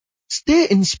Stay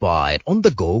inspired on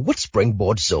the go with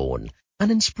Springboard Zone,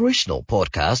 an inspirational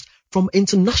podcast from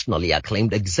internationally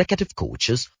acclaimed executive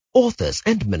coaches, authors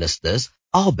and ministers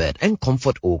Albert and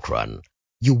Comfort Okran.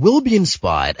 You will be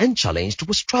inspired and challenged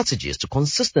with strategies to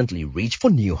consistently reach for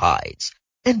new heights.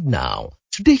 And now,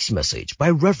 today's message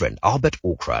by Reverend Albert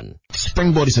Okran.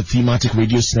 Springboard is a thematic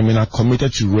radio seminar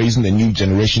committed to raising a new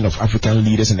generation of African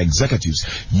leaders and executives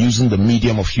using the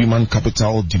medium of human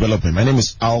capital development. My name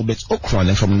is Albert Okran,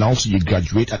 and from now till you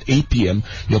graduate at 8 p.m.,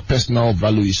 your personal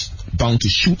value is bound to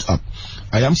shoot up.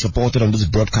 I am supported on this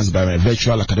broadcast by my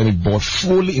virtual academic board,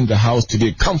 fully in the house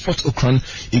today: Comfort Okran,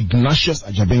 Ignatius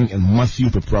Ajabeng, and Matthew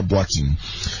Pepra Boating.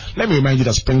 Let me remind you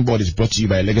that Springboard is brought to you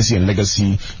by Legacy and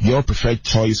Legacy, your preferred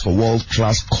choice for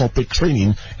world-class corporate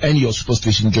training, and your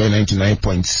superstation Joy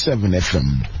 99.7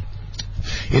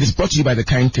 FM. It is brought to you by the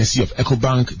kind courtesy of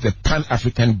EcoBank, the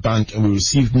Pan-African Bank, and we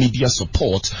receive media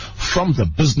support from the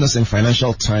Business and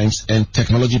Financial Times and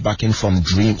technology backing from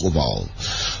Dream Oval.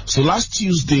 So last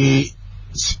Tuesday,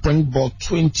 Springboard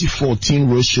 2014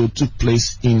 roadshow took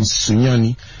place in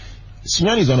Sunyani.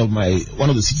 Sunyani is one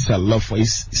of the cities I love for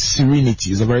its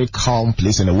serenity. It's a very calm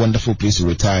place and a wonderful place to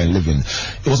retire and live in.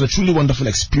 It was a truly wonderful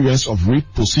experience of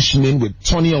repositioning with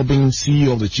Tony Obing,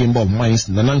 CEO of the Chamber of Mines,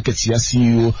 Nanan Ketia,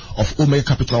 CEO of Omega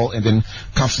Capital, and then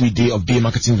Kafri Day of Day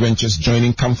Marketing Ventures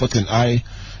joining Comfort and I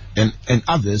and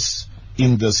others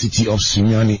in the city of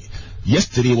Sunyani.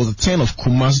 Yesterday was a turn of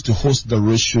Kumasi to host the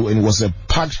roadshow, and it was a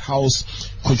packed house.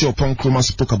 Kojo Opon Krumah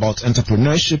spoke about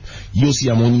entrepreneurship. Yosi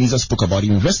Amoniza spoke about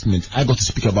investment. I got to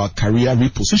speak about career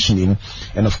repositioning,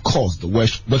 and of course, the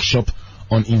workshop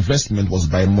on investment was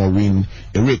by Maureen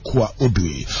Erekwa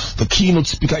Odwe. The keynote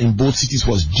speaker in both cities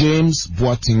was James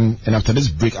Boating, and after this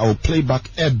break, I will play back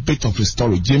a bit of his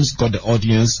story. James got the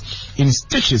audience in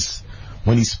stitches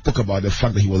when he spoke about the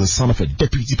fact that he was the son of a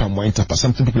deputy palm wine tapper,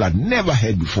 something people had never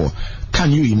heard before.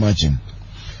 Can you imagine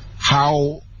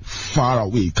how far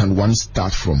away can one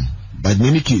start from? But in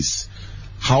any case,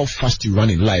 how fast you run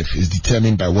in life is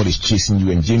determined by what is chasing you,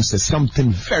 and James said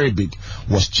something very big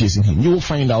was chasing him. You will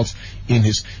find out in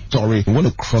his story. We want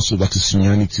to cross over to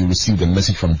Sunyani to receive the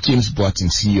message from James Boating,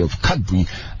 CEO of Cadbury,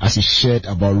 as he shared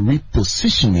about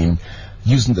repositioning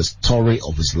using the story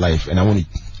of his life. And I want to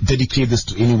dedicate this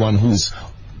to anyone who is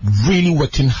really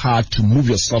working hard to move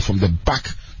yourself from the back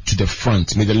to the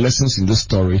front. May the lessons in this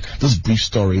story, this brief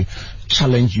story,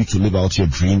 challenge you to live out your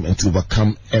dream and to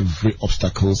overcome every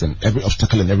obstacle and every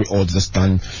odds that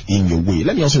stand in your way.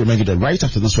 Let me also remind you that right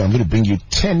after this one, I'm going to bring you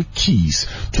 10 keys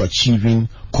to achieving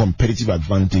competitive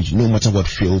advantage no matter what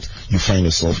field you find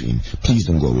yourself in. Please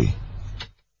don't go away.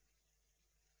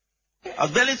 I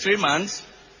was barely 3 months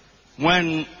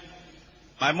when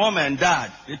my mom and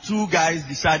dad, the two guys,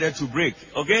 decided to break.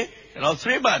 Okay? You know,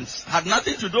 3 months. Had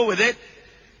nothing to do with it,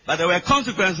 but there were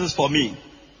consequences for me.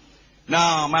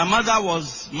 Now, my mother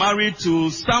was married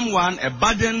to someone, a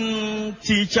budding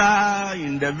teacher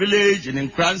in the village in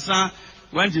Nkransa,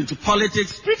 went into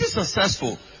politics, pretty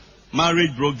successful.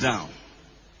 Marriage broke down.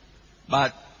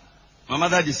 But my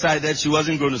mother decided she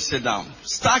wasn't going to sit down.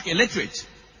 Stark illiterate.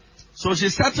 So she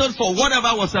settled for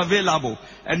whatever was available.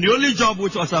 And the only job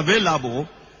which was available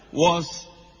was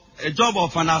a job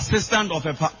of an assistant of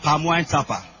a palm wine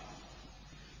tapper.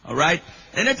 Alright?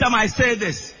 Anytime I say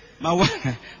this, my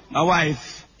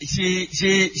wife, she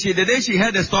the day she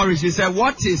heard the story, she said,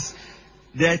 what is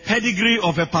the pedigree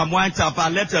of a palm wine tapper,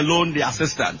 let alone the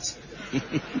assistant?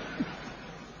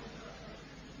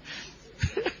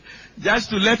 Just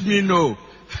to let me know.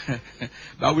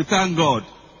 But we thank God.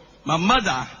 My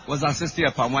mother was assisting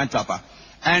a palm wine tapper.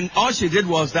 And all she did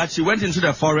was that she went into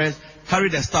the forest,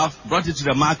 carried the stuff, brought it to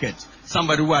the market.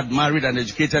 Somebody who had married an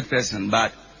educated person,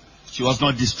 but she was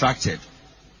not distracted.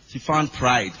 She found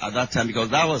pride at that time because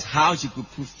that was how she could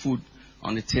put food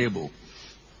on the table.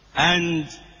 And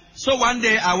so one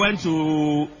day I went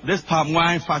to this palm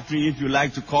wine factory, if you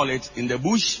like to call it, in the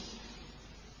bush.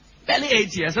 Barely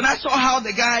 8 years. And I saw how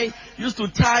the guy used to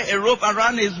tie a rope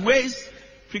around his waist,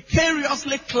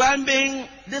 precariously climbing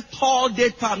this tall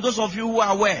date palm, those of you who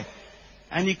are aware.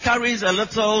 And he carries a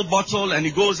little bottle and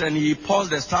he goes and he pours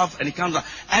the stuff and he comes out.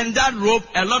 And that rope,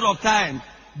 a lot of time,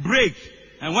 break.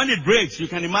 And when it breaks, you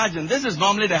can imagine, this is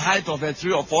normally the height of a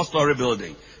 3 or 4 story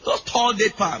building. Those tall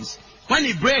date palms. When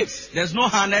it breaks, there's no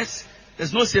harness,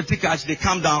 there's no safety catch, they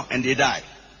come down and they die.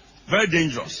 Very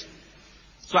dangerous.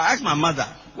 So I asked my mother,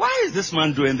 why is this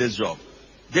man doing this job?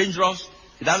 Dangerous.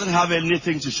 He doesn't have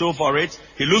anything to show for it.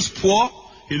 He looks poor.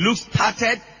 He looks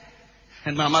tattered.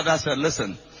 And my mother said,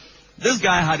 listen, this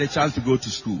guy had a chance to go to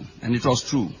school. And it was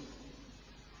true.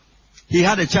 He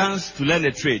had a chance to learn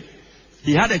a trade.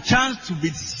 He had a chance to be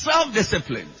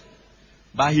self-disciplined.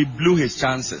 but he blew his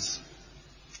chances.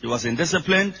 He was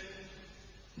indisciplined.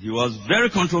 He was very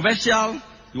controversial.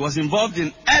 He was involved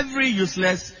in every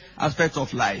useless aspect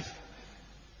of life.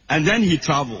 And then he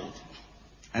traveled.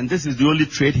 And this is the only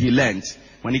trade he learned.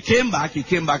 When he came back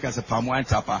as a palm wine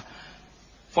tapper.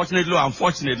 Fortunately or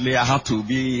unfortunately, I had to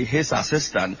be his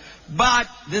assistant. But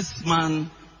this man,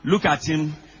 look at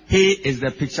him. He is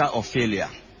the picture of failure.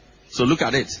 So look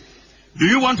at it. Do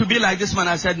you want to be like this man?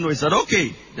 I said no. He said,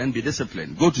 okay, then be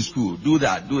disciplined. Go to school. Do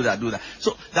that.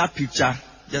 So that picture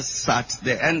just sat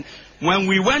there. And when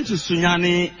we went to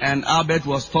Sunyani and Albert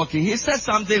was talking, he said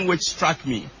something which struck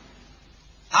me.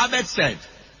 Albert said,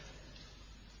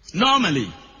 normally,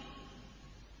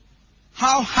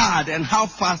 how hard and how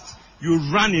fast you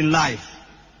run in life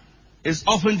is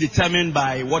often determined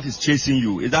by what is chasing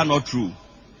you. Is that not true?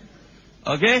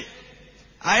 Okay?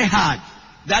 I had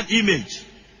that image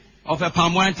of a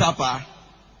palm wine tapper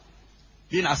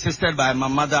being assisted by my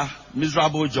mother,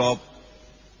 miserable job,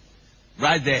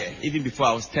 right there, even before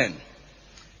I was 10.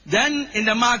 Then in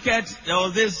the market, there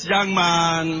was this young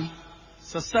man,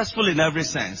 successful in every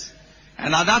sense.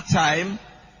 And at that time,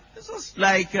 this was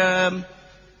like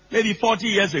maybe 40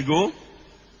 years ago,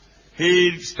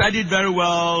 he studied very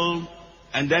well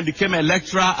and then became a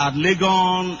lecturer at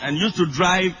Legon and used to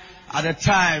drive at the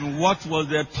time what was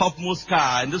the topmost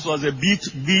car, and this was a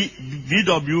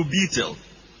VW Beetle,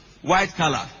 white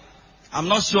color. I'm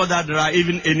not sure that there are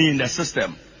even any in the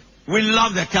system. We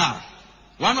love the car.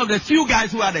 One of the few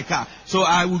guys who had a car. So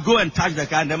I would go and touch the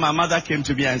car, and then my mother came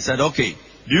to me and said, okay,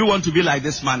 do you want to be like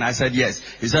this man? I said, yes.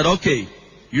 He said, okay.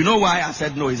 You know why? I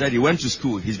said, no. He said, he went to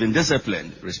school. He's been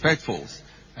disciplined, respectful,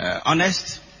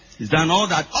 honest. He's done all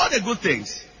that, all the good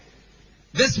things.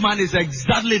 This man is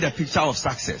exactly the picture of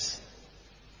success.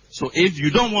 So if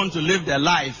you don't want to live the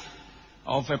life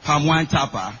of a palm wine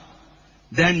tapper,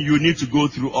 then you need to go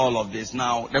through all of this.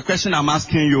 Now, the question I'm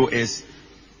asking you is,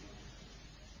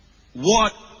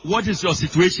 what is your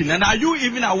situation? And are you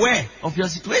even aware of your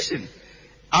situation?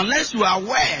 Unless you are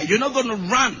aware, you're not going to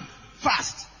run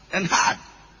fast and hard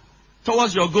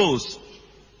towards your goals.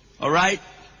 All right?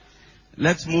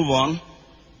 Let's move on.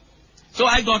 So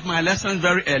I got my lessons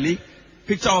very early.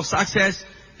 Picture of success,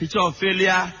 picture of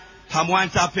failure, palm wine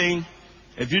tapping,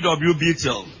 a VW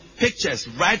Beetle. Pictures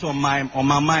right on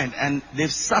my mind, and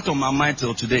they've sat on my mind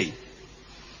till today.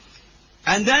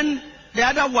 And then the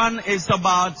other one is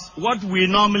about what we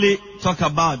normally talk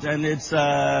about, and it's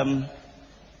a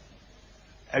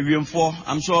UM4.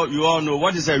 I'm sure you all know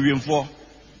what is a UM4.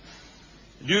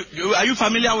 Are you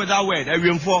familiar with that word, a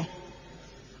UM4?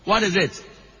 What is it?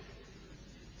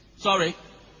 Sorry.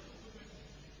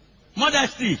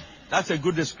 Modesty. That's a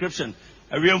good description.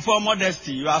 A UM4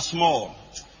 modesty. You are small.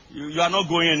 You are not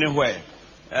going anywhere.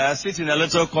 Sit in a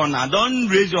little corner. Don't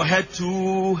raise your head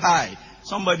too high.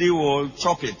 Somebody will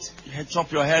chop it.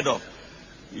 Chop your head off.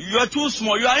 You are too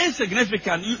small. You are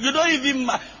insignificant. You don't even,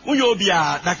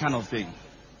 that kind of thing.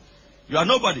 You are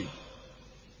nobody.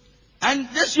 And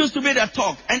this used to be the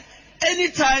talk. And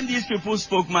anytime these people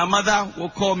spoke, my mother will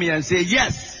call me and say,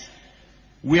 yes,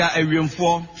 we are a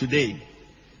UM4 today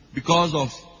because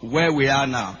of where we are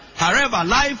now. However,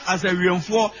 life as a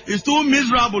UM4 is too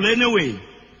miserable anyway.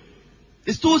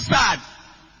 It's too sad.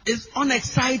 It's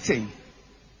unexciting.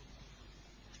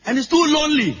 And it's too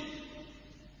lonely.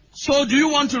 So do you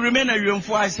want to remain a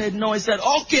UM4? I said no. He said,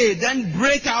 okay, then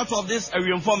break out of this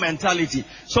UM4 mentality.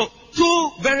 So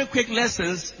 2 very quick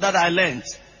lessons that I learned.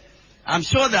 I'm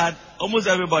sure that almost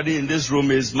everybody in this room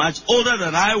is much older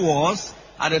than I was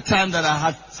at the time that I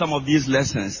had some of these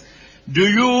lessons. Do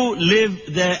you live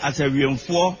there as a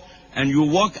UM4 and you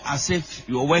walk as if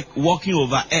you're walking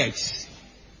over eggs?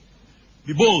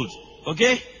 Be bold,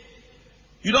 okay?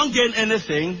 You don't gain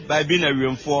anything by being a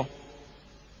UM4.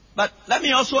 But let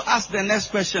me also ask the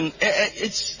next question.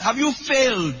 Have you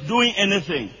failed doing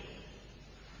anything?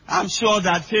 I'm sure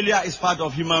that failure is part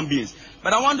of human beings.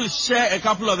 But I want to share a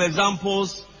couple of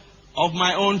examples of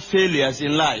my own failures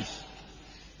in life.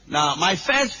 Now, my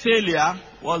first failure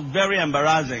was very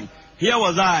embarrassing. Here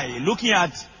was I, looking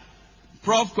at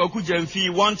Prof. Kwaku Jemfi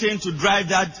wanting to drive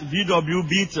that VW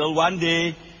Beetle one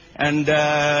day, and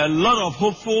a lot of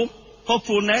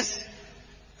hopefulness.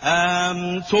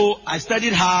 So I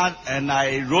studied hard and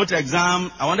I wrote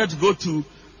exam. I wanted to go to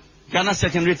Ghana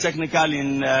Secondary Technical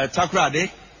in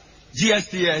Takoradi,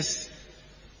 GSTS,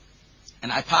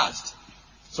 and I passed.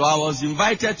 So I was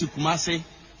invited to Kumasi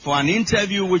for an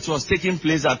interview which was taking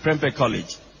place at Prempeh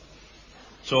College.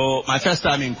 So my first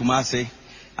time in Kumasi,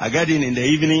 I got in the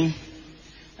evening,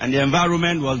 and the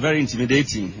environment was very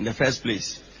intimidating in the first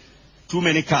place. Too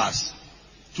many cars,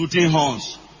 tooting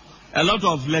horns, a lot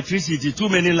of electricity, too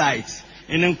many lights.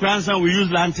 in Nkranza we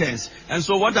use lanterns. And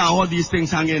so what are all these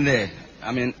things hanging there?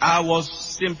 I mean, I was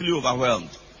simply overwhelmed.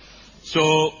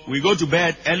 So we go to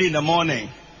bed early in the morning.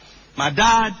 My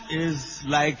dad is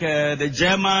like the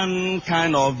German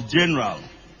kind of general,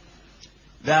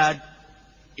 that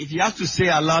if he has to say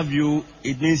I love you,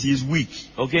 it means he's weak,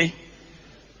 okay?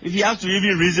 If he has to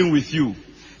even reason with you.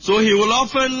 So he will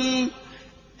often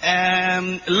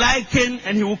liken,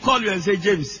 and he will call you and say,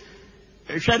 James,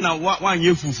 one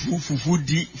year fufu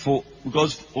di for,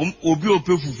 because obi ope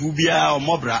fufu biya or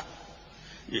mobra.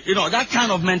 You know, that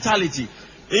kind of mentality.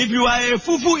 If you are a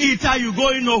fufu eater, you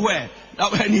going nowhere.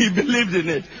 And he believed in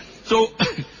it. So,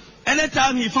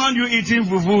 anytime he found you eating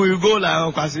fufu, you go like,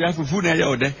 oh, fufu na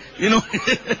yode. You know.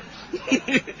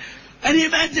 And he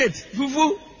meant it.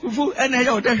 Fufu,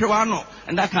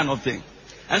 and that kind of thing.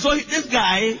 And so this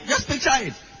guy, just picture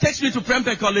it, takes me to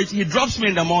Prempeh College, he drops me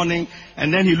in the morning,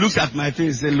 and then he looks at my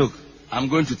face and says, look, I'm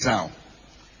going to town.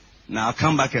 Now I'll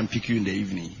come back and pick you in the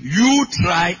evening. You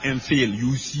try and fail,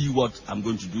 you see what I'm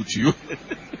going to do to you.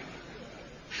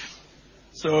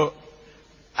 So,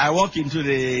 I walk into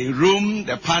the room,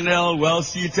 the panel, well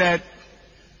seated,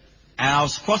 and I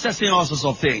was processing all sorts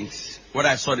of things. What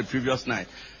I saw the previous night,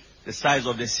 the size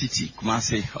of the city,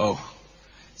 Kumasi,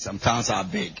 some towns are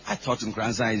big. I thought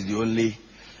Nkranza is the only.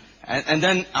 And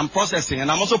then I'm processing,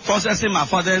 and I'm also processing my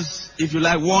father's, if you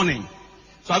like, warning.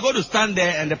 So I go to stand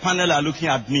there, and the panel are looking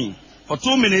at me. For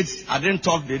 2 minutes, I didn't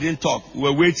talk, they didn't talk. We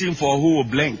were waiting for who will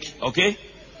blink, okay?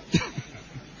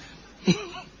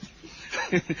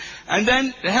 And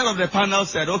then the head of the panel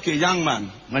said, okay, young man,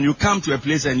 when you come to a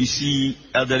place and you see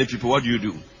elderly people, what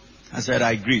do? I said,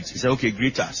 I greet. He said, okay,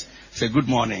 greet us. I said, good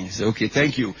morning. He said, okay,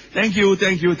 thank you. Thank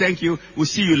you. We'll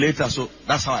see you later. So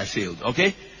that's how I failed,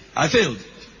 okay? I failed.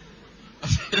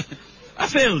 I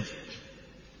failed.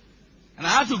 And I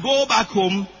had to go back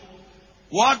home,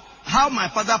 how my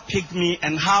father picked me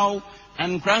and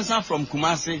Nkranza from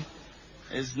Kumasi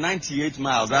is 98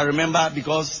 miles. I remember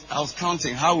because I was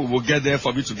counting how we will get there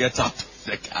for me to get up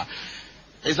the car.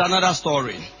 It's another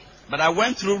story. But I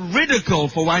went through ridicule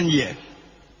for 1 year.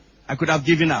 I could have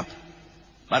given up.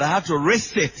 But I had to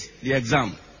resit the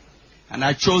exam. And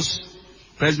I chose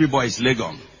Presby Boys,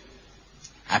 Legon.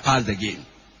 I passed again.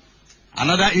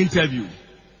 Another interview.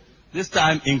 This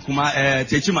time in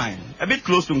Techimai. A bit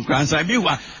close to Nkranza.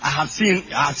 I have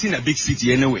seen a big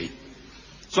city anyway.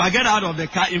 So I get out of the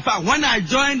car. In fact, when I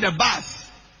joined the bus,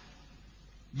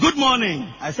 good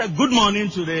morning. I said good morning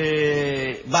to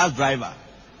the bus driver.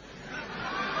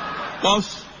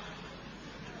 Because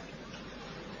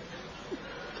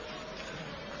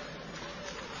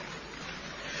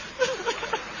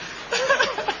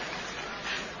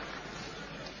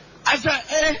I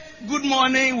said, good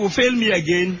morning, will fail me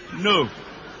again? No.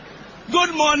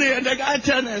 Good morning. And the guy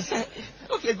turned and said,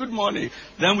 okay, good morning.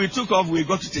 Then we took off, we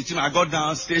got to Techima. I got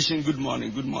down, station, good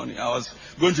morning. I was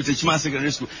going to Techima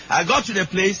Secondary School. I got to the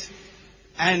place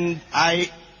and I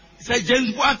said,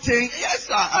 James Boateng, yes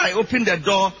sir. I opened the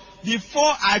door.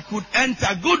 Before I could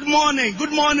enter, good morning,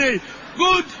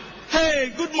 good,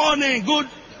 hey, good morning, good.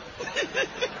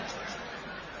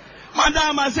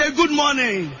 Madam, I said, good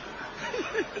morning.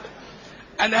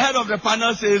 And the head of the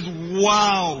panel says,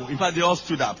 wow. In fact, they all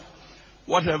stood up.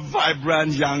 What a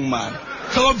vibrant young man.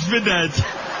 Confident.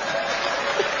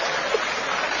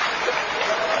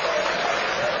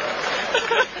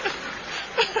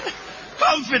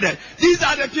 Confident. These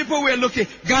are the people we're looking.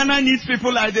 Ghana needs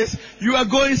people like this. You are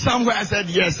going somewhere. I said,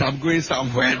 yes, I'm going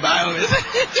somewhere.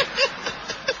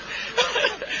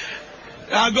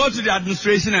 I'll go to the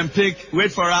administration and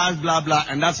wait for us, blah, blah.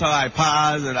 And that's how I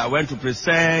passed. And I went to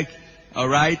Presec. All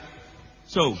right.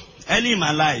 So, early in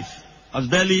my life, I was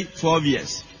barely 12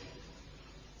 years.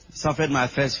 Suffered my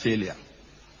first failure.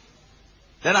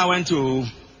 Then I went through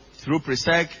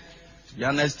Presec. To be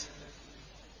honest,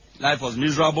 life was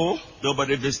miserable.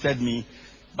 Nobody visited me.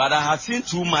 But I had seen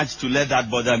too much to let that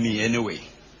bother me anyway.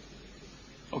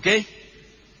 Okay?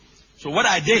 So what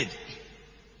I did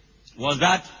was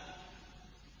that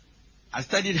I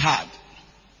studied hard.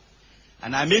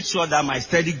 And I made sure that my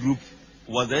study group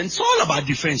was there. It's all about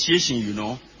differentiation, you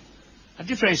know. I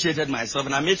differentiated myself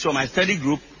and I made sure my study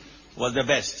group was the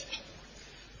best.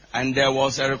 And there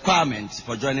was a requirement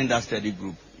for joining that study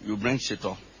group. You bring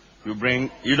shito. You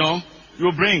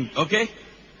bring, okay?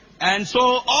 And so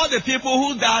all the people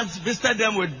who dads visited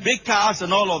them with big cars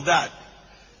and all of that.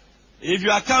 If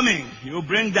you are coming, you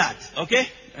bring that, okay?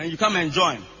 And you come and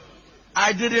join.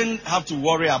 I didn't have to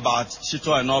worry about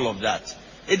shito and all of that.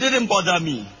 It didn't bother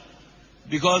me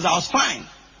because I was fine.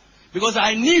 Because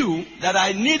I knew that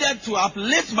I needed to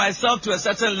uplift myself to a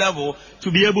certain level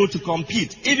to be able to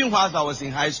compete, even whilst I was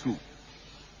in high school.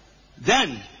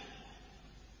 Then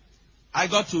I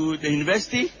got to the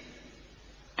university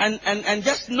and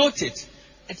just note it.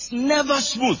 It's never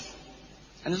smooth.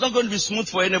 And it's not going to be smooth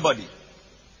for anybody.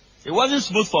 It wasn't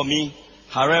smooth for me.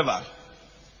 However,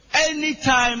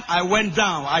 anytime I went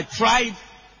down, I tried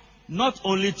not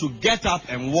only to get up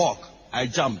and walk, I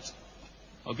jumped.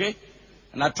 Okay?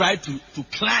 And I tried to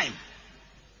climb.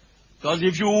 Because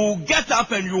if you get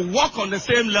up and you walk on the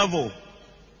same level,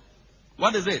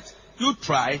 what is it? You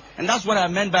try, and that's what I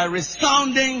meant by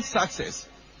resounding success.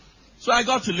 So I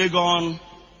got to Legon.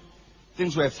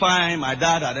 Things were fine. My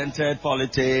dad had entered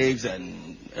politics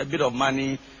and a bit of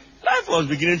money. Life was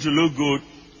beginning to look good.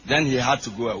 Then he had to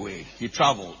go away. He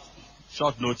traveled.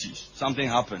 Short notice. Something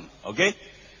happened. Okay?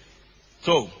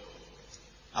 So,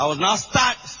 I was now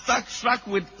struck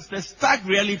with the stark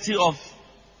reality of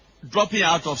dropping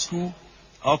out of school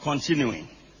or continuing.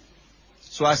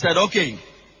 So I said, okay,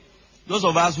 those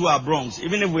of us who are Bronx,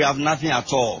 even if we have nothing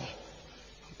at all,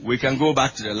 we can go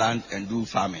back to the land and do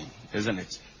farming, isn't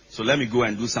it? So let me go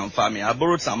and do some farming. I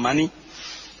borrowed some money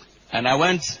and I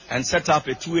went and set up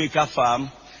a 2-acre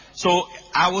farm. So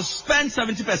I will spend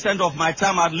 70% of my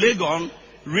time at Legon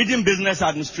reading business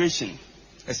administration,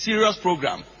 a serious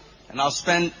program. And I'll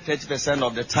spend 30%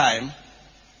 of the time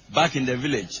back in the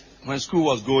village when school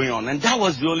was going on. And that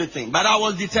was the only thing. But I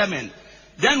was determined.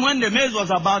 Then when the maize was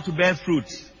about to bear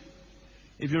fruit,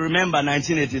 if you remember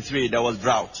 1983, there was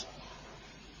drought.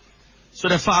 So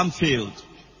the farm failed.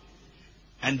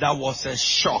 And that was a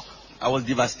shock. I was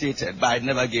devastated, but I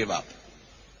never gave up.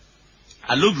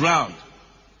 I looked round.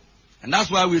 And that's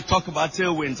why we talk about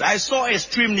tailwinds. I saw a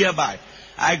stream nearby.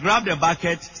 I grabbed a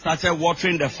bucket, started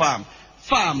watering the farm.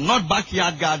 Farm, not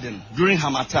backyard garden, during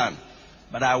Harmattan.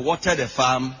 But I watered the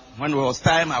farm. When it was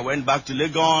time, I went back to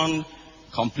Legon,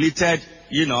 completed,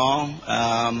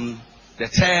 the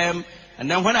term.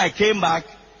 And then when I came back,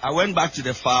 I went back to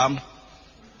the farm.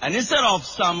 And instead of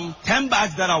some 10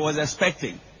 bags that I was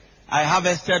expecting, I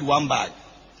harvested 1 bag.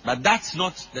 But that's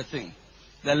not the thing.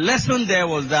 The lesson there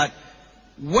was that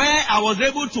where I was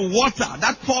able to water,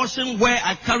 that portion where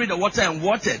I carried the water and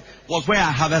watered, was where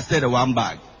I harvested the 1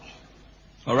 bag.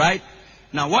 Alright?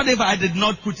 Now what if I did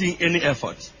not put in any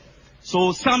effort?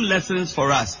 So some lessons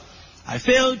for us. I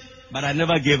failed, but I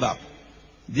never gave up.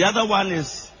 The other one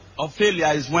of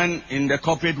failure is when in the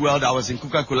corporate world I was in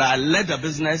Coca-Cola, I led a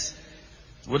business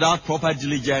without proper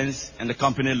diligence and the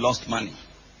company lost money.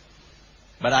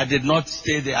 But I did not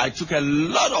stay there. I took a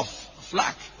lot of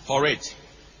flack for it.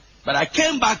 But I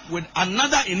came back with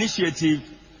another initiative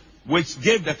which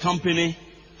gave the company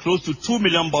close to 2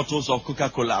 million bottles of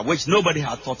Coca-Cola, which nobody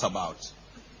had thought about.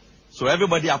 So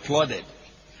everybody applauded.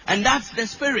 And that's the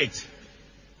spirit.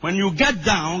 When you get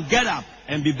down, get up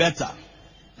and be better.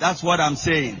 That's what I'm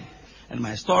saying. And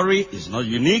my story is not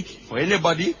unique for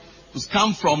anybody who's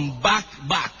come from back.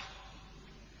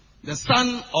 The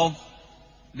son of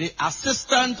the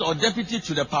assistant or deputy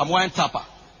to the palm wine tapper.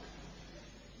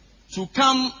 To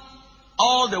come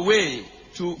all the way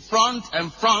to front,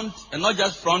 and not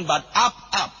just front, but up,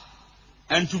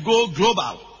 and to go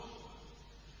global.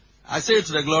 I say it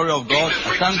to the glory of God.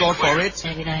 I thank God for it.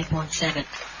 99.7.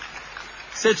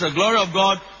 Say to the glory of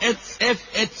God,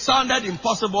 it sounded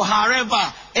impossible.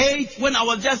 However, when I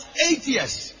was just 8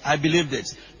 years, I believed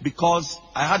it. Because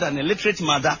I had an illiterate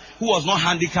mother who was not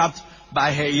handicapped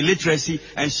by her illiteracy,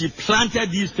 and she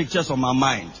planted these pictures on my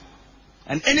mind.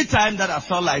 And anytime that I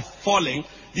felt like falling,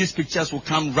 these pictures will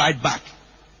come right back.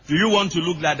 Do you want to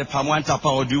look like the palm wine tapper,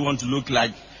 or do you want to look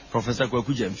like Professor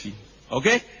Kweku Gyamfi?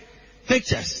 Okay?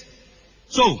 Pictures.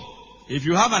 So, if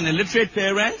you have an illiterate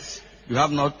parent, you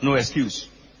have no excuse.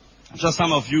 I'm sure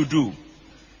some of you do.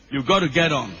 You've got to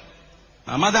get on.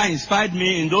 My mother inspired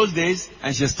me in those days,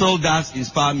 and she still does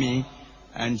inspire me.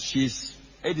 And she's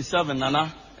 87,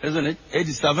 Nana, isn't it?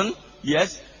 87,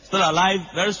 yes. Still alive,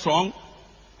 very strong.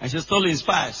 And she still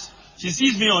inspires. She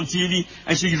sees me on TV,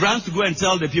 and she runs to go and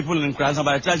tell the people in class. And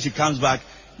by the time she comes back,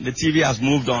 the TV has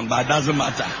moved on, but it doesn't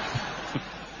matter.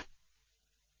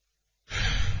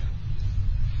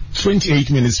 28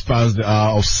 minutes past the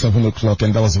hour of 7 o'clock,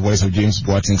 and that was the voice of James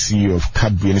Boateng, CEO of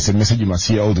Cadbury, and it's a message you must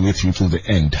hear all the way through till the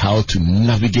end. How to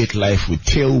navigate life with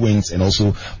tailwinds and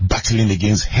also battling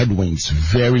against headwinds.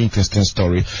 Very interesting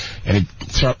story, and it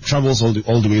travels all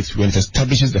the way through, and it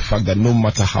establishes the fact that no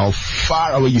matter how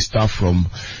far away you start from,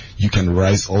 you can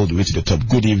rise all the way to the top.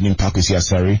 Good evening, Pakwesi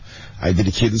Asari. I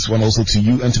dedicate this one also to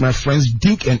you and to my friends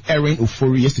Duke and Erin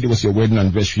Ofori. Yesterday was your wedding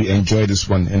anniversary. Enjoy this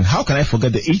one. And how can I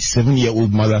forget the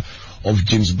 87-year-old mother of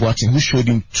James Boateng, who showed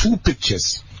him 2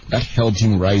 pictures that helped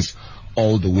him rise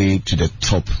all the way to the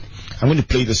top. I'm going to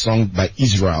play the song by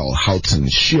Israel Houghton.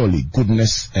 Surely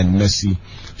goodness and mercy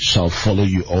shall follow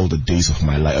you all the days of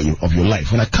your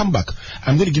life. When I come back,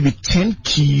 I'm going to give you 10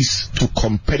 keys to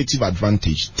competitive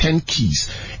advantage. 10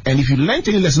 keys. And if you learned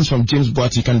any lessons from James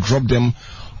Boat, you can drop them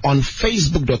on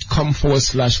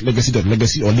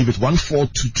facebook.com/legacy.legacy or leave it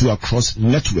 1422 across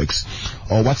networks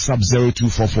or WhatsApp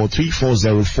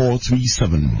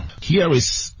 0244340437. Here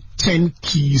is 10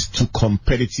 keys to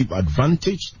competitive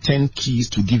advantage. 10 keys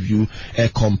to give you a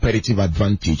competitive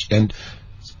advantage. And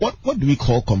what do we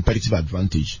call competitive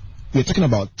advantage? We're talking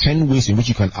about 10 ways in which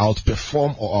you can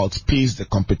outperform or outpace the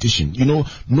competition. You know,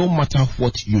 no matter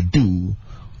what you do,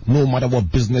 no matter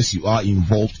what business you are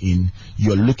involved in,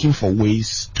 you're looking for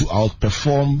ways to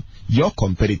outperform your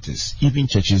competitors. Even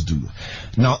churches do.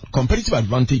 Now, competitive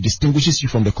advantage distinguishes you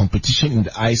from the competition in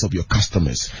the eyes of your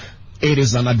customers. It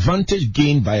is an advantage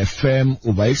gained by a firm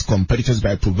over its competitors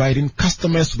by providing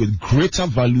customers with greater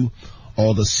value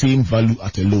or the same value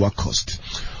at a lower cost.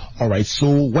 Alright,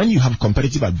 so when you have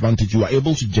competitive advantage, you are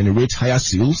able to generate higher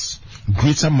sales,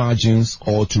 greater margins,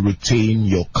 or to retain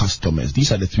your customers.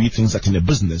 These are the three things that in a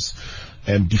business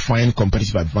define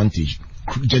competitive advantage.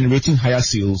 Generating higher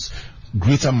sales,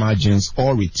 greater margins,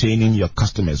 or retaining your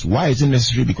customers. Why is it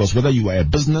necessary? Because whether you are a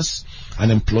business,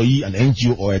 an employee, an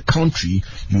NGO, or a country,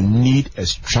 you need a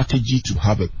strategy to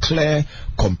have a clear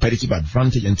competitive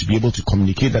advantage and to be able to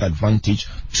communicate that advantage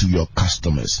to your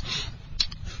customers.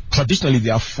 Traditionally,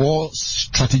 there are 4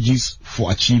 strategies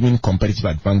for achieving competitive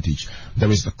advantage. There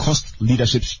is the cost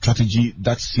leadership strategy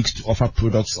that seeks to offer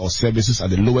products or services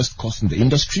at the lowest cost in the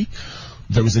industry.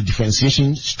 There is a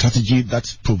differentiation strategy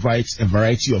that provides a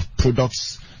variety of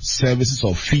products, services,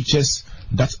 or features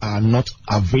that are not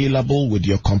available with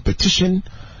your competition.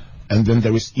 And then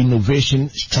there is innovation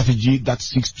strategy that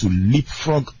seeks to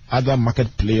leapfrog other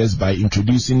market players by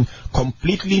introducing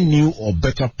completely new or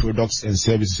better products and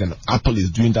services. And Apple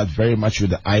is doing that very much with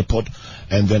the iPod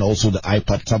and then also the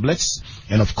iPad tablets.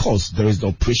 And of course, there is the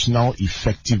operational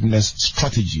effectiveness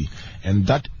strategy. And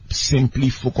that simply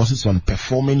focuses on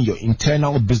performing your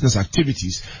internal business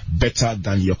activities better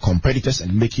than your competitors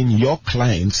and making your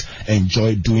clients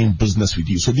enjoy doing business with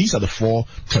you. So these are the 4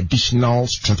 traditional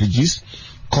strategies: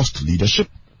 cost leadership,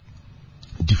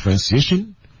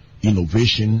 differentiation,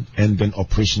 innovation, and then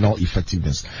operational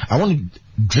effectiveness. I want to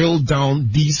drill down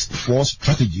these 4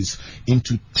 strategies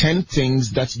into 10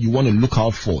 things that you want to look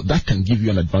out for that can give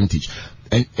you an advantage.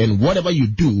 And whatever you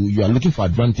do, you are looking for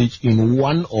advantage in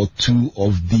 1 or 2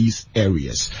 of these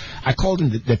areas. I call them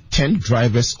the 10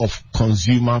 drivers of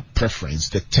consumer preference.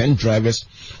 The 10 drivers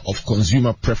of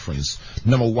consumer preference.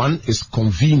 Number 1 is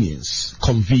convenience.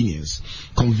 Convenience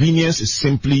is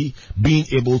simply being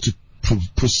able to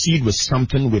proceed with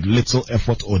something with little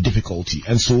effort or difficulty.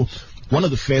 And so one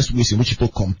of the first ways in which people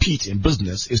compete in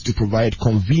business is to provide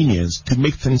convenience, to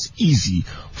make things easy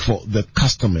for the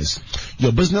customers.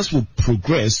 Your business will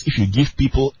progress if you give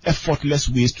people effortless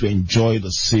ways to enjoy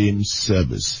the same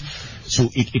service. So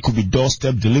it could be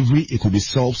doorstep delivery, it could be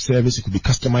self-service, it could be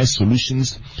customized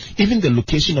solutions. Even the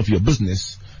location of your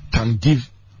business can give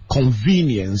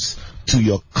convenience to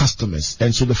your customers.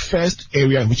 And so the first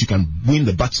area in which you can win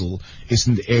the battle is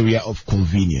in the area of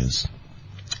convenience.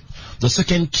 The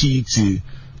second key to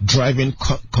driving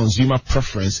consumer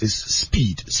preference is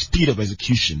speed of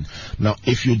execution. Now,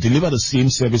 if you deliver the same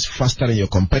service faster than your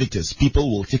competitors, people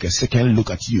will take a second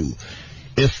look at you.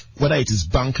 Whether it is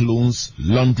bank loans,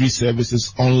 laundry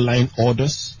services, online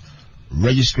orders,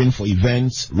 registering for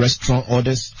events, restaurant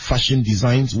orders, fashion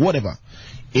designs, whatever.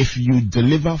 If you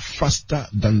deliver faster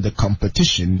than the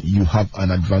competition, you have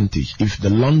an advantage. If the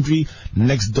laundry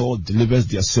next door delivers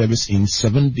their service in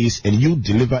 7 days and you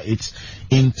deliver it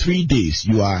in 3 days,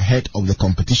 you are ahead of the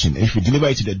competition. If you deliver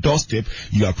it to the doorstep,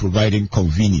 you are providing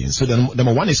convenience. So then,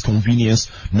 number 1 is convenience.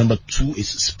 Number 2 is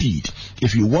speed.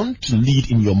 If you want to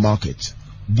lead in your market,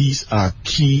 these are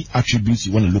key attributes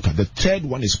you want to look at. The third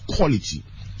one is quality.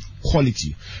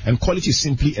 And quality is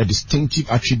simply a distinctive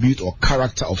attribute or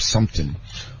character of something.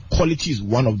 Quality is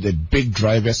one of the big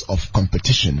drivers of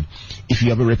competition. If you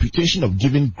have a reputation of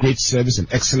giving great service and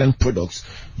excellent products,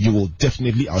 you will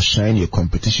definitely outshine your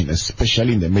competition,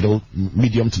 especially in the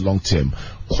medium to long term.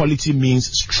 Quality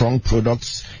means strong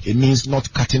products. It means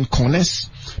not cutting corners,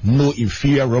 no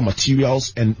inferior raw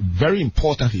materials, and very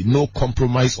importantly, no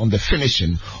compromise on the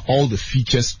finishing. All the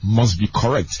features must be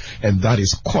correct, and that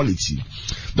is quality.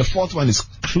 The fourth one is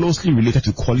closely related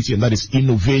to quality, and that is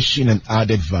innovation and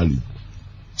added value.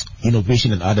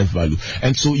 Innovation and added value.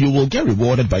 And so you will get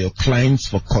rewarded by your clients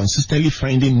for consistently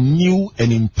finding new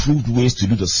and improved ways to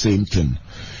do the same thing.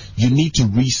 You need to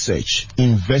research,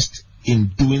 invest in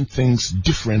doing things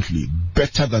differently,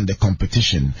 better than the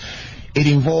competition. It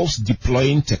involves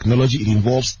deploying technology, it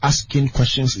involves asking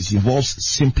questions, it involves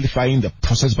simplifying the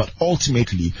process, but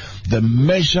ultimately the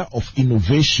measure of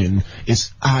innovation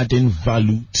is adding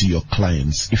value to your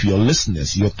clients. If your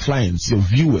listeners, your clients, your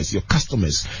viewers, your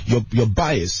customers, your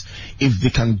buyers, if they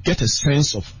can get a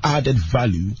sense of added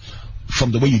value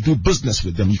from the way you do business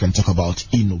with them, you can talk about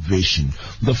innovation.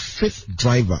 The fifth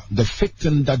driver, the fifth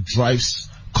thing that drives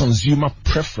consumer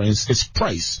preference is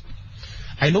price.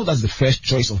 I know that's the first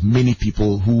choice of many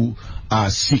people who are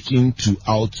seeking to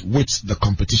outwit the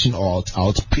competition or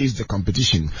outpace the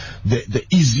competition. The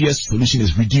easiest solution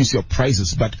is reduce your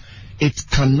prices, but it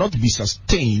cannot be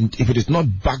sustained if it is not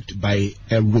backed by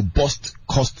a robust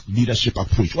cost leadership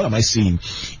approach. What am I saying?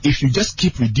 If you just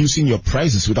keep reducing your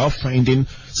prices without finding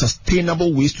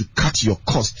sustainable ways to cut your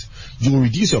cost, you will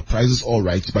reduce your prices all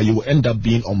right, but you will end up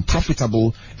being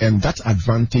unprofitable, and that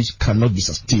advantage cannot be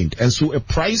sustained. And so a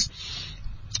price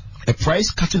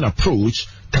cutting approach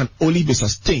can only be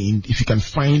sustained if you can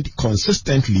find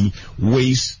consistently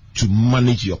ways to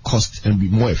manage your costs and be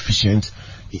more efficient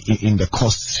in the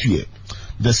cost sphere.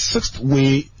 The sixth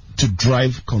way to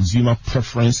drive consumer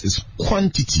preference is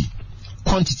quantity,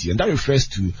 and that refers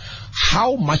to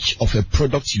how much of a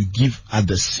product you give at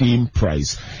the same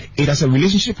price. It has a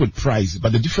relationship with price,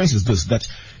 but the difference is this, that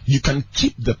you can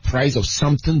keep the price of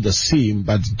something the same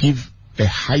but give a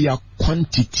higher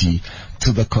quantity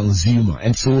to the consumer.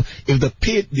 And so if they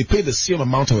pay the same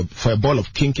amount for a ball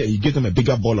of kinky, and you give them a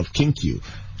bigger ball of kinky,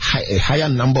 a higher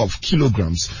number of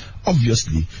kilograms,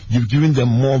 obviously you've given them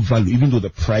more value even though the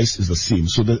price is the same.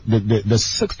 So the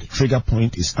sixth trigger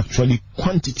point is actually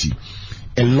quantity.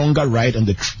 A longer ride on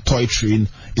the toy train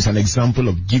is an example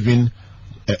of giving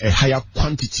a higher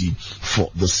quantity for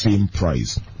the same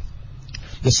price.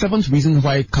 The seventh reason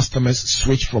why customers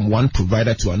switch from one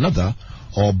provider to another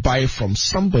or buy from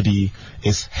somebody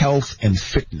is health and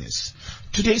fitness.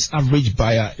 Today's average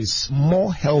buyer is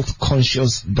more health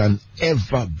conscious than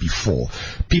ever before.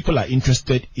 People are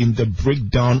interested in the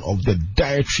breakdown of the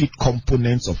dietary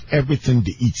components of everything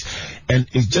they eat. And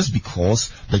it's just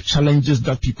because the challenges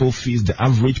that people face, the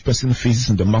average person faces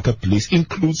in the marketplace,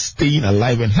 includes staying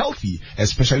alive and healthy,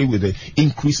 especially with the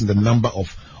increase in the number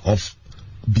of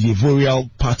behavioral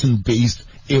pattern-based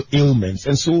ailments,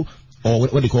 and so, or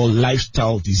what they call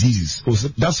lifestyle diseases. So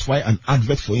that's why an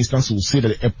advert, for instance, will say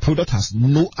that a product has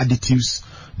no additives,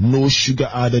 no sugar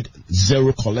added,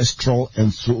 zero cholesterol,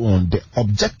 and so on. The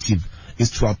objective is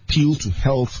to appeal to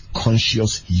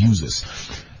health-conscious users.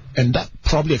 And that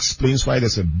probably explains why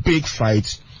there's a big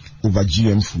fight over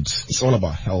GM foods. It's all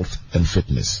about health and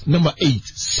fitness. Number 8,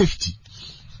 safety.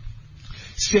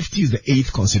 Safety is the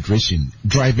eighth consideration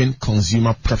driving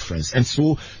consumer preference. And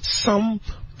so some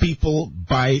people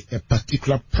buy a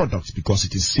particular product because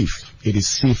it is safe. It is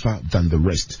safer than the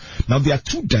rest. Now, there are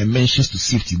two dimensions to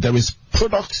safety. There is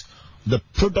the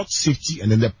product safety,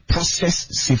 and then the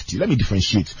process safety. Let me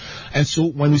differentiate. And so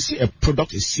when we say a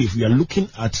product is safe, we are looking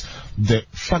at the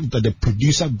fact that the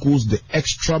producer goes the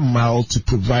extra mile to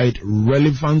provide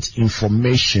relevant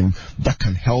information that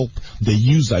can help the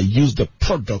user use the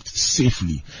product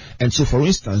safely. And so, for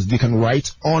instance, they can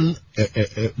write on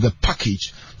the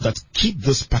package that keep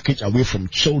this package away from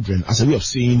children, as a way of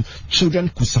saying children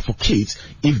could suffocate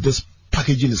if this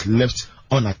packaging is left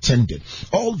unattended.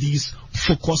 All these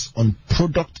focus on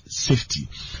product safety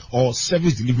or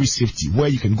service delivery safety, where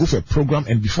you can go for a program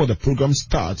and before the program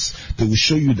starts, they will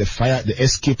show you the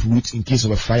escape route in case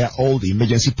of a fire, all the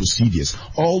emergency procedures.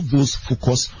 All those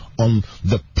focus on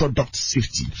the product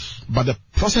safety. But the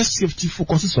process safety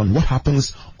focuses on what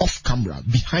happens off camera,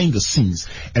 behind the scenes,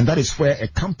 and that is where a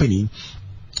company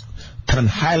can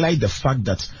highlight the fact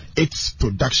that its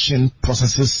production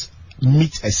processes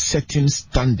meet a certain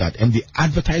standard, and they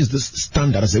advertise this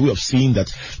standard as a way of saying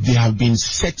that they have been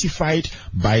certified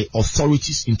by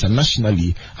authorities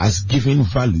internationally as giving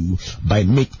value by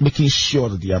making sure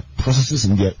that their processes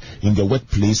in their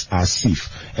workplace are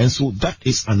safe. And so that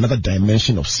is another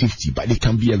dimension of safety, but it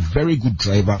can be a very good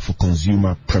driver for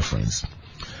consumer preference.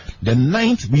 The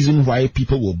ninth reason why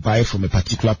people will buy from a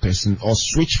particular person or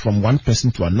switch from one person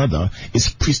to another is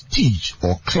prestige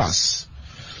or class.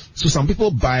 So some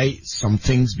people buy some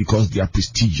things because they are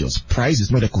prestigious. Price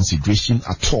is not a consideration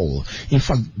at all. In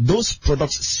fact, those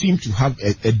products seem to have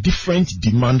a different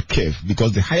demand curve,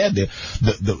 because the higher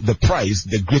the price,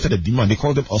 the greater the demand. They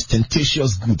call them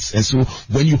ostentatious goods. And so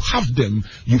when you have them,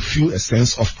 you feel a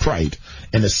sense of pride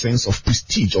and a sense of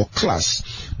prestige or class.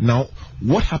 Now,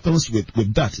 what happens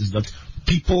with that is that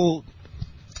people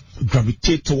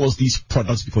gravitate towards these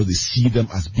products because they see them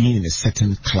as being in a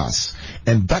certain class.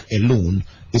 And that alone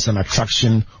is an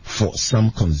attraction for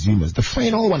some consumers. The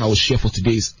final one I will share for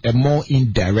today is a more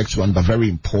indirect one, but very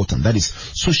important. That is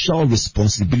social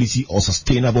responsibility or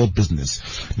sustainable business.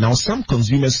 Now, some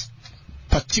consumers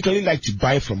particularly like to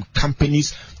buy from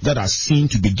companies that are seen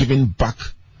to be giving back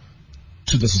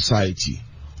to the society,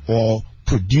 or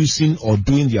producing or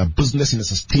doing their business in a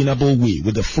sustainable way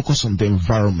with a focus on the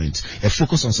environment, a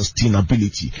focus on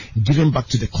sustainability, giving back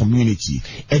to the community,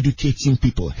 educating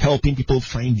people, helping people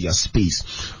find their space.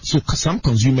 So some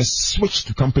consumers switch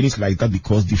to companies like that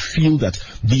because they feel that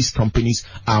these companies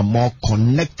are more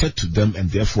connected to them, and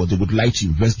therefore they would like to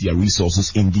invest their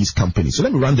resources in these companies. So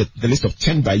let me run the list of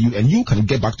 10 by you, and you can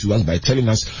get back to us by telling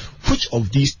us which of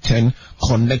these 10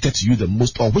 connected to you the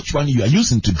most, or which one you are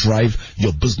using to drive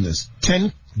your business. 10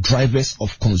 drivers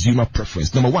of consumer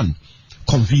preference. Number 1,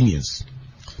 convenience.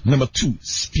 Number 2,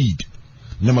 speed.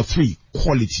 Number 3,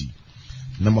 quality.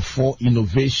 Number 4,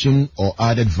 innovation or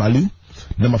added value.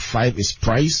 Number 5 is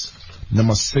price.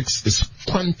 Number 6 is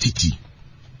quantity.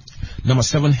 Number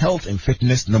 7, health and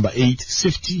fitness. Number 8,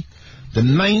 safety. The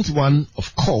 9th one,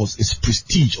 of course, is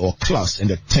prestige or class, and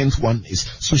the 10th one is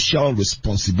social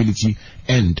responsibility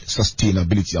and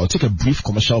sustainability. I'll take a brief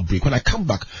commercial break. When I come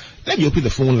back, let me open the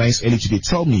phone lines early today.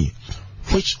 Tell me,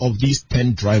 which of these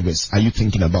 10 drivers are you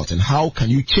thinking about, and how can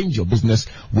you change your business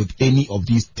with any of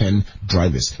these 10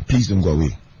 drivers? Please don't go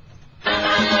away. At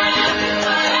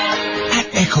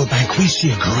EcoBank, we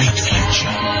see a great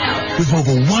future with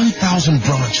over 1,000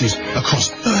 branches across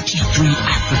 33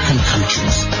 African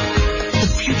countries. The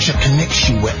future connects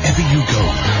you wherever you go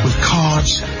with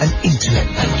cards and internet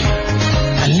banking,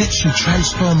 and lets you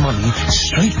transfer money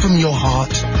straight from your heart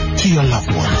to your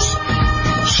loved ones.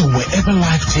 So wherever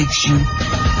life takes you,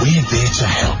 we're there to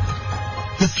help.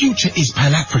 The future is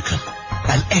Pan-African,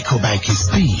 and EcoBank is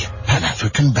the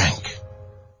Pan-African bank.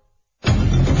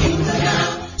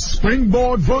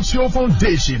 Springboard Roadshow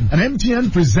Foundation and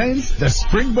MTN presents the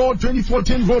Springboard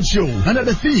 2014 Roadshow under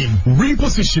the theme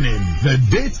Repositioning. The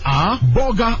dates are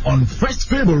Boga on 1st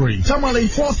February, Tamale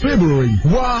 4th February,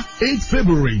 Wa 8th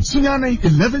February, Sunyane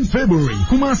 11th February,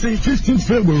 Kumasi 15th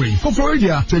February,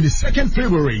 Koforidua 22nd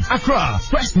February, Accra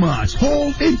 1st March,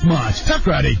 Hull 8th March,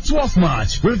 Takrady 12th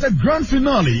March, with a grand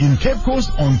finale in Cape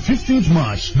Coast on 15th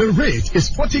March. The rate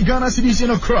is 40 Ghana cedis in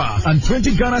Accra and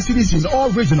 20 Ghana cedis in all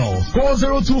regionals.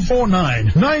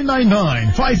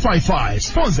 40249-999-555.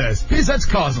 Sponsors: PZ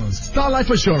Cousins, Star Life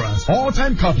Assurance, All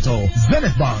Time Capital,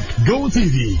 Zenith Bank, Gold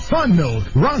TV, Fan Milk,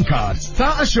 Rancard,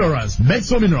 Star Assurance,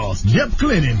 Mexo Minerals, Yep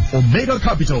Cleaning, Omega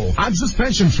Capital, Axis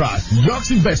Pension Trust,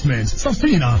 Yorks Investments,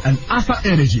 Safina, and Asa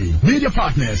Energy. Media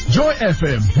partners: Joy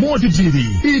FM, Morty TV,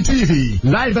 ETV,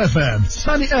 Live FM,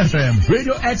 Sunny FM,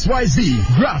 Radio XYZ,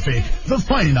 Graphic, The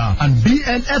Finer, and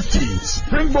BNFT.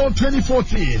 Springboard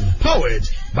 2014, powered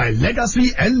by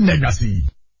Legacy and Legacy.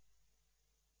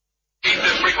 Keep the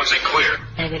frequency clear.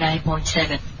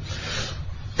 99.7.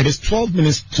 It is 12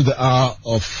 minutes to the hour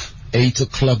of 8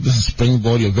 o'clock. This is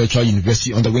Springboard, your virtual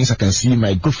university. On the wings, I can see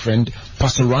my good friend,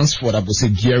 Pastor Ransford, I would say,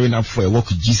 gearing up for a walk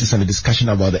with Jesus and a discussion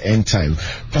about the end time.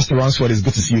 Pastor Ransford, it's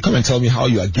good to see you. Come and tell me how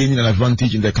you are gaining an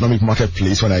advantage in the economic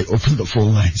marketplace when I open the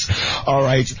phone lines. All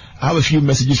right. I have a few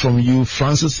messages from you.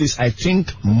 Francis says, I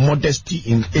think modesty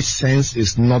in its sense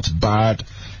is not bad.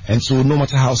 And so no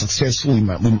matter how successful we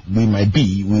might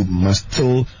be, we must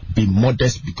still be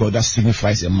modest because that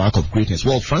signifies a mark of greatness.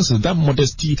 Well, Francis, that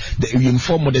modesty, the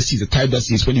uniform modesty is the type that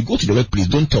says when you go to the workplace,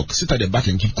 don't talk, sit at the back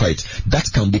and keep quiet. That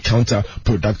can be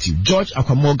counterproductive. George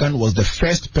Aquamorgan was the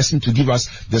first person to give us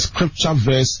the scripture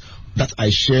verse that I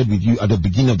shared with you at the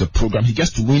beginning of the program. He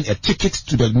gets to win a ticket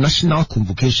to the national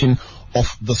convocation of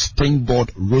the Springboard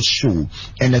Roadshow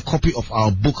and a copy of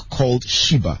our book called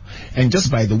Sheba. And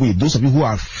just by the way, those of you who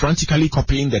are frantically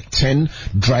copying the 10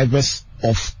 drivers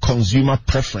of consumer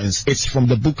preference, it's from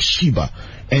the book Sheba,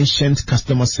 Ancient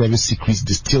Customer Service Secrets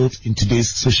Distilled in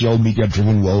Today's Social Media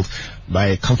Driven World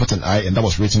by Comfort and I, and that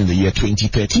was written in the year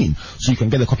 2013. So you can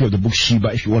get a copy of the book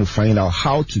Sheba if you want to find out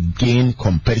how to gain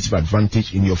competitive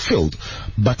advantage in your field.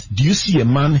 But do you see a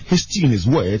man hasty in his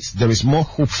words? There is more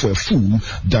hope for a fool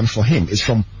than for him. It's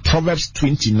from Proverbs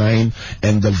 29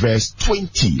 and the verse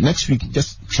 20. Next week,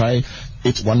 just try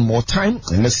it one more time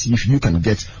and let's see if you can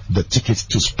get the tickets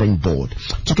to Springboard.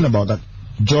 Talking about that,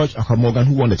 George Aquamorgan,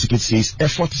 who won the ticket, says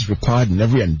effort is required in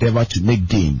every endeavor to make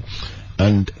gain.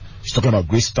 And he's talking about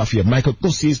great stuff here. Michael Poe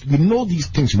says we know these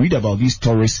things, read about these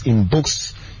stories in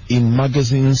books, in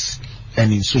magazines,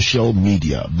 and in social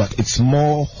media, but it's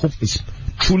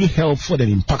truly helpful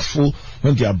and impactful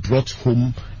when they are brought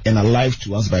home and alive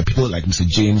to us by people like Mr.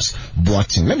 James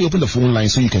Boateng. Let me open the phone line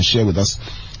so you can share with us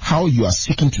how you are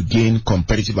seeking to gain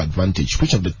competitive advantage.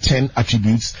 Which of the 10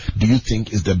 attributes do you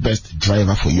think is the best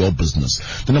driver for your business?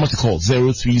 The number to call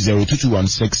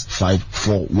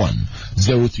 030-2216-541.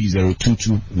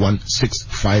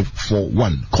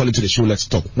 030-2216-541. Call into the show. Let's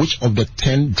talk. Which of the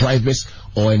 10 drivers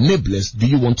or enablers do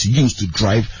you want to use to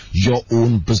drive your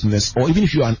own business? Or even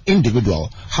if you are an individual,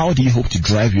 how do you hope to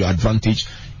drive your advantage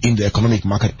in the economic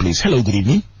marketplace? Hello, good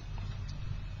evening.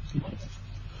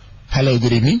 Hello,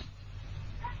 good evening.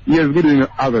 Yes, good evening,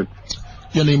 Albert.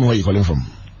 Your name, where are you calling from?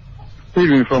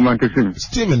 Stephen from Manchester.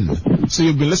 Stephen, so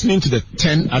you've been listening to the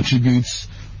 10 attributes,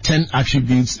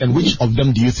 and which of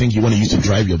them do you think you want to use to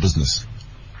drive your business?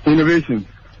 Innovation.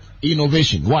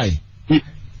 Innovation, why? You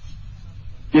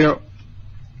know,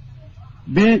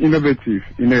 being innovative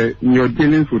in your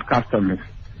dealings with customers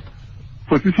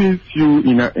positions you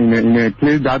in a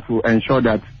place that will ensure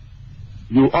that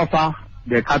you offer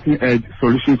the cutting-edge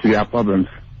solutions to their problems.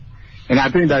 And I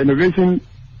think that innovation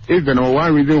is the number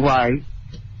one reason why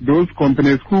those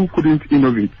companies who couldn't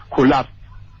innovate collapsed.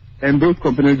 And those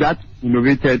companies that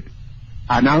innovated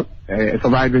are now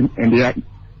surviving, and they are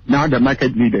now the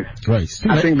market leaders. Right.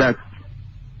 I think that...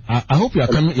 I hope you are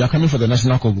coming for the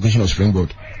National Convocation of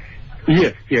Springboard.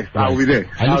 Yes, right. I'll be there.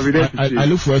 I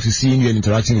look forward to seeing you and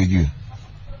interacting with you.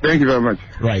 Thank you very much.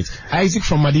 Right. Isaac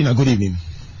from Medina, good evening.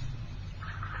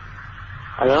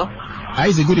 Hello?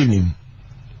 Isaac, good evening.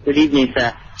 Good evening,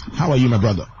 sir. How are you, my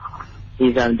brother?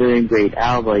 Yes, I'm doing great.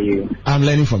 How about you? I'm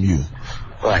learning from you.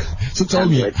 Right. So tell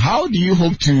me, how do you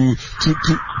hope to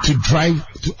drive,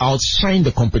 to outshine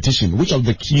the competition? Which of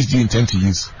the keys do you intend to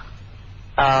use?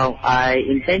 I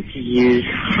intend to use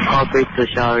corporate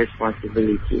social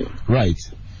responsibility. Right.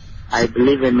 I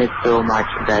believe in it so much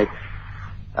that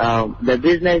the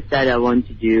business that I want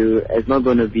to do is not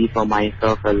going to be for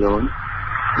myself alone,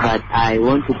 but I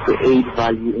want to create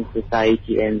value in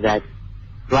society, and that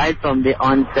right from the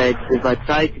onset, if I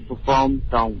try to perform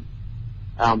some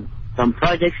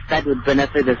projects that would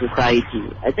benefit the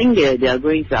society, I think they are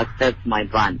going to accept my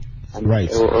brand, and right.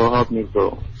 It will help me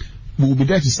grow. We'll be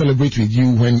there to celebrate with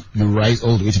you when you rise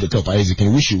all the way to the top, Isaac,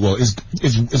 and wish you well. It's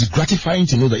gratifying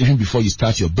to know that even before you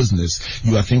start your business,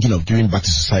 you are thinking of giving back to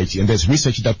society. And there's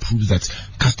research that proves that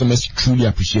customers truly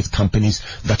appreciate companies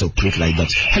that operate like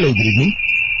that. Hello, good evening.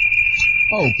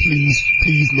 Oh, please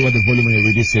lower the volume on your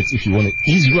radio set if you want it.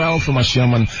 Israel from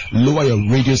Ashaman, lower your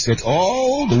radio set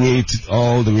all the way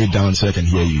down so I can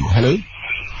hear you. Hello?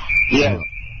 Yeah.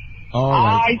 All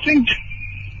right. I think...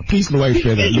 Please lower it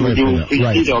further.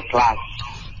 Right. Or class.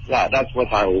 Yeah, that's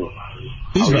what I will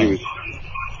use.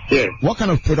 Yeah. What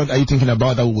kind of product are you thinking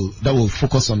about that will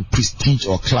focus on prestige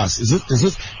or class? Is it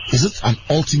an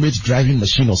ultimate driving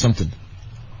machine or something?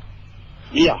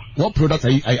 Yeah. What product are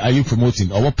you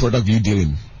promoting, or what product do you deal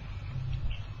in?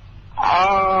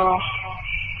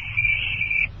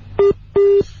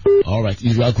 All right,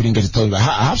 Israel couldn't get it told. I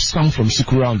have Sam from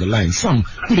Shikura on the line. Sam,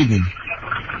 good evening.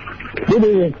 Good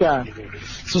evening, sir.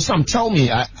 So Sam, tell me,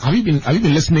 have you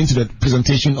been listening to the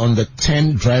presentation on the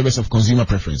 10 drivers of consumer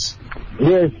preference?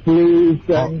 Yes, please.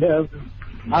 And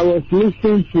I was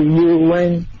listening to you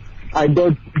when I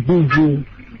got busy.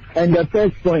 And the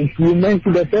first point, you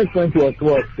mentioned the first point was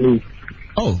what, please?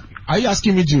 Oh, are you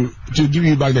asking me to give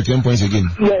you back the 10 points again?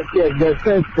 Yes, the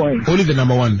first point. Only the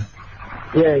number one?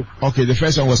 Yes. Okay, the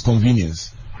first one was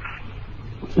convenience.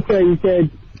 So you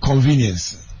said...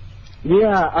 Convenience.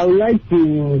 Yeah, I would like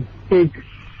to take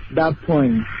that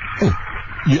point. Oh,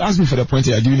 you asked me for the point,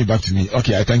 you're giving it back to me.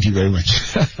 Okay, I thank you very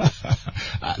much.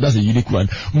 That's a unique one.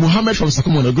 Muhammad from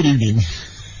Sakumono, good evening.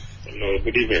 Hello,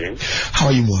 good evening. How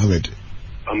are you, Muhammad?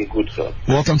 I'm good, sir.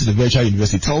 Welcome to the Virtual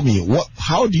University. Tell me,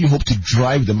 how do you hope to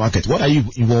drive the market? What are you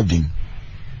involved in?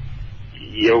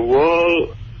 Yeah,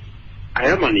 well, I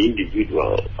am an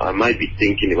individual. I might be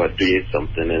thinking about doing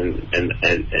something,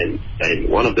 and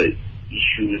one of the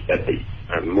issues that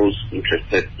I'm most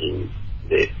interested in,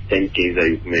 the 10 things that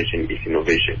you've mentioned, is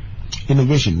innovation.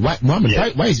 Innovation? Why, Mohammed,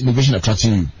 yes. why is innovation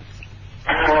attracting you?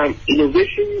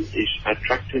 Innovation is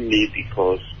attracting me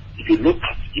because if you look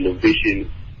at innovation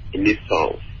in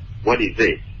itself, what is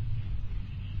it?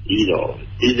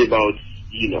 It's about,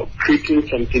 creating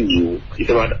something new. It's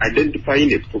about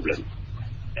identifying a problem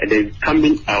and then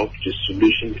coming out with a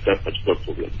solution to that particular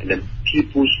problem. And then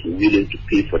people should be willing to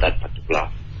pay for that particular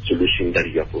solution that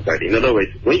you are providing. In other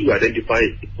words, when you identify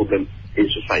a problem in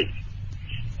society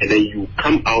and then you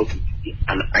come out with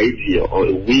an idea or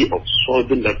a way of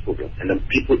solving that problem, and then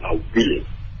people are willing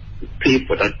pay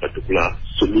for that particular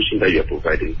solution that you are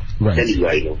providing, then you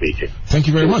are innovating. Thank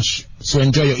you very much. So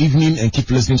enjoy your evening and keep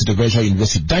listening to the Virtual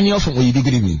University. Daniel from Oyidi,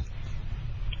 good evening.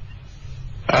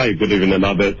 Hi, good evening,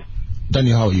 Albert.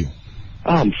 Daniel, how are you?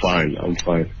 I'm fine.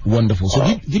 Wonderful. So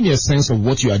give me a sense of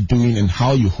what you are doing and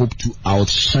how you hope to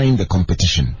outshine the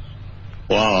competition.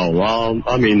 Wow.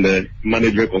 I'm in the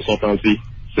management consultancy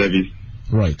service.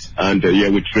 Right. And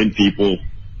we train people.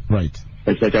 Right.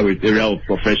 Especially with area of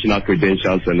professional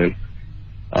credentials. And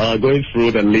then going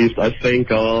through the list, I think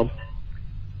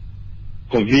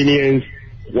convenience,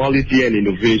 quality, and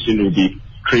innovation will be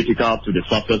critical to the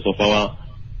success of our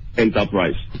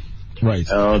enterprise. Right.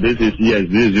 This is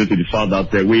due to the fact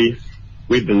that we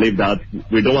believe that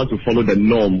we don't want to follow the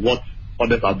norm, what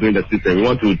others are doing in the system. We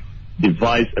want to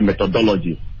devise a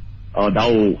methodology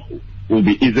that will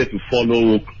be easy to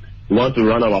follow. We want to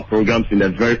run our programs in a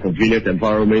very convenient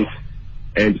environment,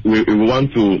 and we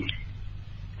want to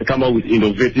come up with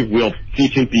innovative way of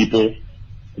teaching people,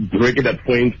 breaking the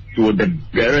point to the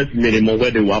barest minimum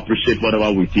where they will appreciate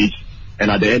whatever we teach,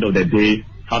 and at the end of the day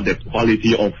have the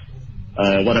quality of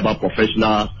whatever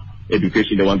professional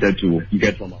education they wanted to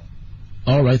get from us.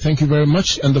 All right, thank you very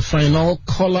much. And the final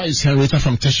caller is Henrietta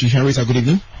from Teshi. Henrietta, good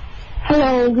evening.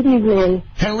 Hello, good evening.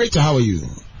 Henrietta, how are you?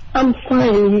 I'm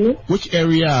fine. You? Which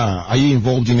area are you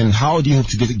involved in, and how do you hope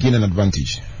to gain an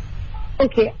advantage?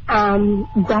 Okay,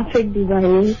 graphic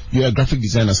designing. You're a graphic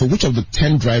designer. So which of the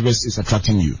 10 drivers is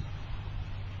attracting you?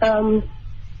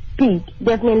 Speed,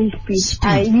 definitely speed.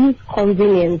 I use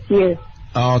convenience, yes.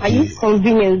 Okay. I use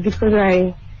convenience because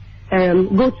I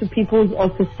go to people's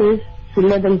offices to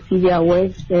let them see their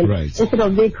work, and instead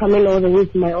of they coming all the way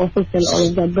to my office and all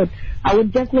of that. But I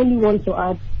would definitely want to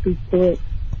add speed to it.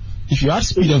 If you add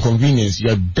speed and convenience, you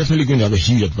are definitely going to have a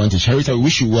huge advantage. Harriet, I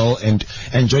wish you well and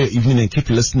enjoy your evening and keep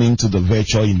listening to the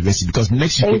Virtual University, because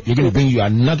next week we're going to bring you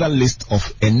another list of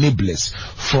enablers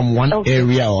from one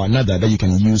area or another that you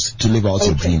can use to live out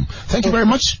your dream. Thank you very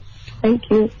much.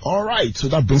 Thank you. All right, so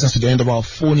that brings us to the end of our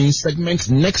phone-in segment.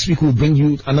 Next week we'll bring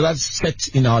you another set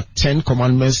in our 10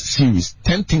 Commandments series,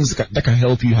 10 things that can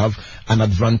help you have an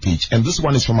advantage. And this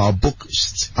one is from our book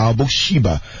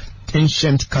Sheba,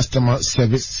 Ancient Customer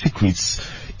Service Secrets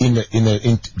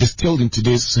distilled in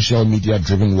today's social media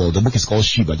driven world. The book is called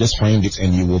Sheba. Just find it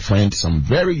and you will find some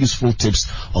very useful tips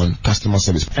on customer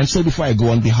service. And so before I go,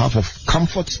 on behalf of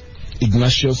Comfort,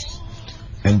 Ignatius,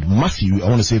 and Matthew, I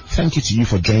want to say thank you to you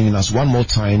for joining us one more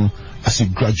time as you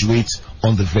graduate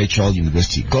on the Virtual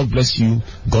University. God bless you,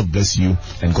 God bless you,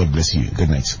 and God bless you. Good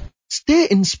night. Stay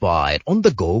inspired on the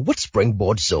go with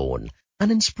Springboard Zone, an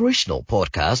inspirational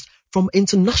podcast from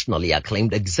internationally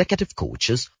acclaimed executive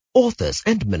coaches, authors,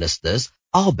 and ministers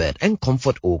Albert and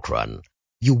Comfort Okran.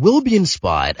 You will be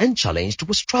inspired and challenged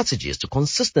with strategies to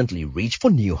consistently reach for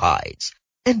new heights.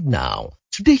 And now,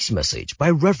 today's message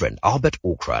by Reverend Albert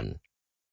Okran.